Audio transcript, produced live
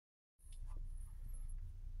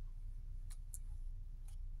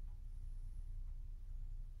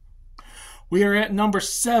We are at number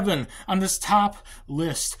 7 on this top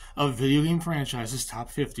list of video game franchises,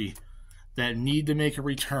 top 50, that need to make a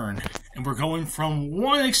return. And we're going from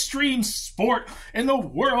one extreme sport in the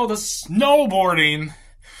world of snowboarding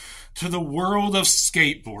to the world of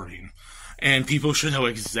skateboarding. And people should know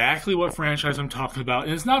exactly what franchise I'm talking about.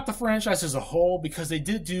 And it's not the franchise as a whole, because they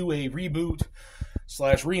did do a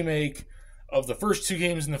reboot/remake of the first 2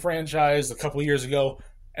 games in the franchise a couple of years ago.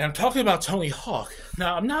 And I'm talking about Tony Hawk.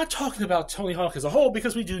 Now, I'm not talking about Tony Hawk as a whole,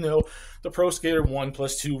 because we do know the Pro Skater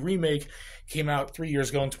 1+2 remake came out 3 years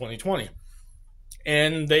ago in 2020.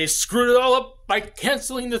 And they screwed it all up by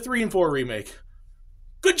canceling the 3 and 4 remake.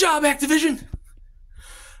 Good job, Activision!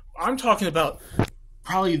 I'm talking about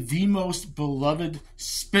probably the most beloved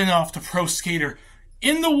spin-off to Pro Skater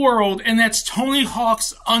in the world, and that's Tony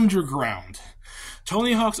Hawk's Underground.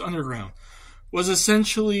 Tony Hawk's Underground was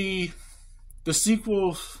essentially the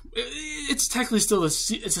sequel. It's technically still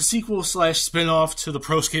it's a sequel / spin-off to the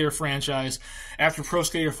Pro Skater franchise. After Pro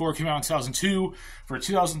Skater 4 came out in 2002, for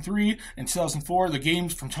 2003 and 2004, the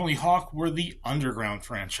games from Tony Hawk were the Underground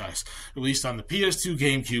franchise, released on the PS2,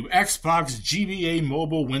 GameCube, Xbox, GBA,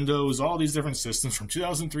 mobile, Windows, all these different systems. From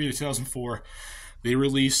 2003 to 2004, they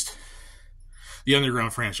released the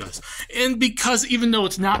Underground franchise. And because even though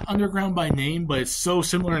it's not Underground by name, but it's so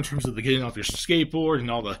similar in terms of the getting off your skateboard and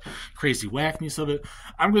all the crazy wackiness of it,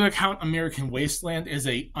 I'm going to count American Wasteland as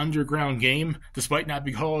a Underground game, despite not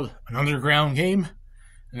being called an Underground game.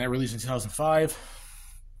 And that released in 2005.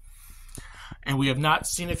 And we have not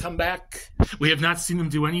seen it come back. We have not seen them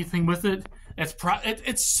do anything with it.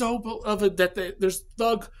 It's so beloved that there's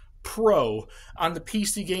Thug Pro on the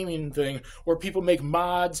PC gaming thing, where people make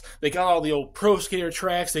mods. They got all the old Pro Skater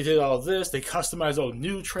tracks. They did all this. They customized all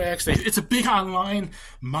new tracks. It's a big online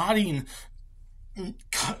modding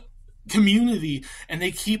community, and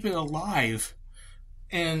they keep it alive.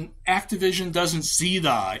 And Activision doesn't see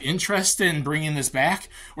the interest in bringing this back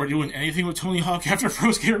or doing anything with Tony Hawk after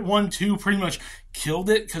Pro Skater 1, 2 pretty much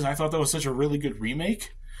killed it, because I thought that was such a really good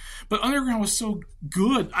remake. But Underground was so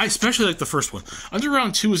good. I especially like the first one.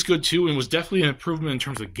 Underground 2 was good too, and was definitely an improvement in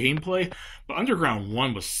terms of gameplay. But Underground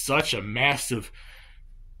 1 was such a massive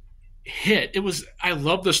hit. I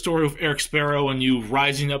love the story of Eric Sparrow and you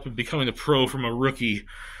rising up and becoming a pro from a rookie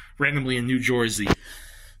randomly in New Jersey.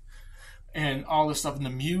 And all this stuff. And the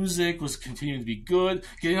music was continuing to be good.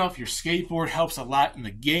 Getting off your skateboard helps a lot in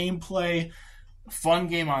the gameplay. Fun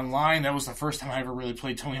game online. That was the first time I ever really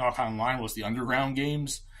played Tony Hawk Online, was the Underground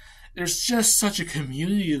games. There's just such a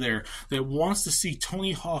community there that wants to see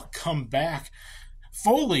Tony Hawk come back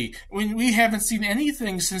fully. We haven't seen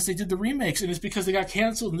anything since they did the remakes, and it's because they got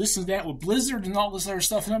canceled and this and that with Blizzard and all this other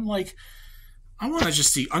stuff. And I'm like, I want to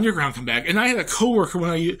just see Underground come back. And I had a former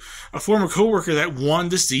coworker that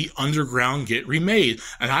wanted to see Underground get remade,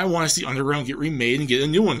 and I want to see Underground get remade and get a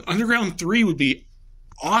new one. Underground 3 would be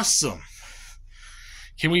awesome.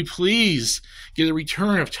 Can we please get a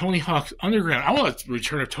return of Tony Hawk Underground? I want a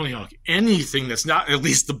return of Tony Hawk anything that's not at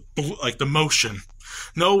least the motion.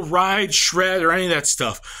 No ride, shred, or any of that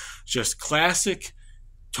stuff. Just classic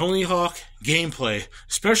Tony Hawk gameplay,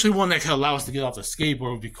 especially one that can allow us to get off the skateboard.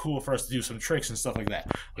 It would be cool for us to do some tricks and stuff like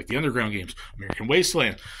that, like the Underground games, American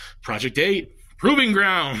Wasteland, Project 8, Proving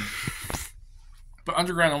Ground. But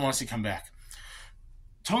Underground I want to see come back.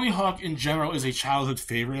 Tony Hawk in general is a childhood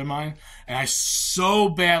favorite of mine, and I so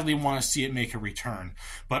badly want to see it make a return.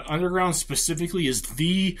 But Underground specifically is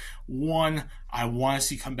the one I want to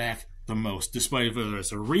see come back the most, despite whether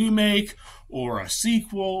it's a remake or a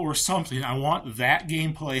sequel or something. I want that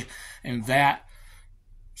gameplay and that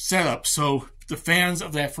setup, so the fans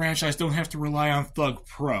of that franchise don't have to rely on Thug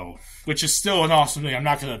Pro, which is still an awesome thing. I'm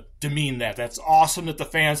not going to demean that. That's awesome that the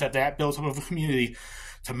fans have that built up of a community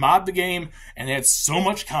to mod the game and add so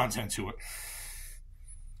much content to it.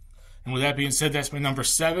 And with that being said, that's my number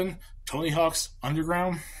 7, Tony Hawk's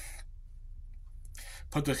Underground.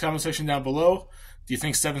 Put the comment section down below. Do you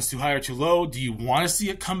think 7's too high or too low? Do you want to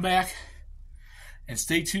see it come back? And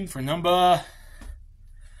stay tuned for number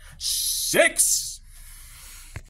 6.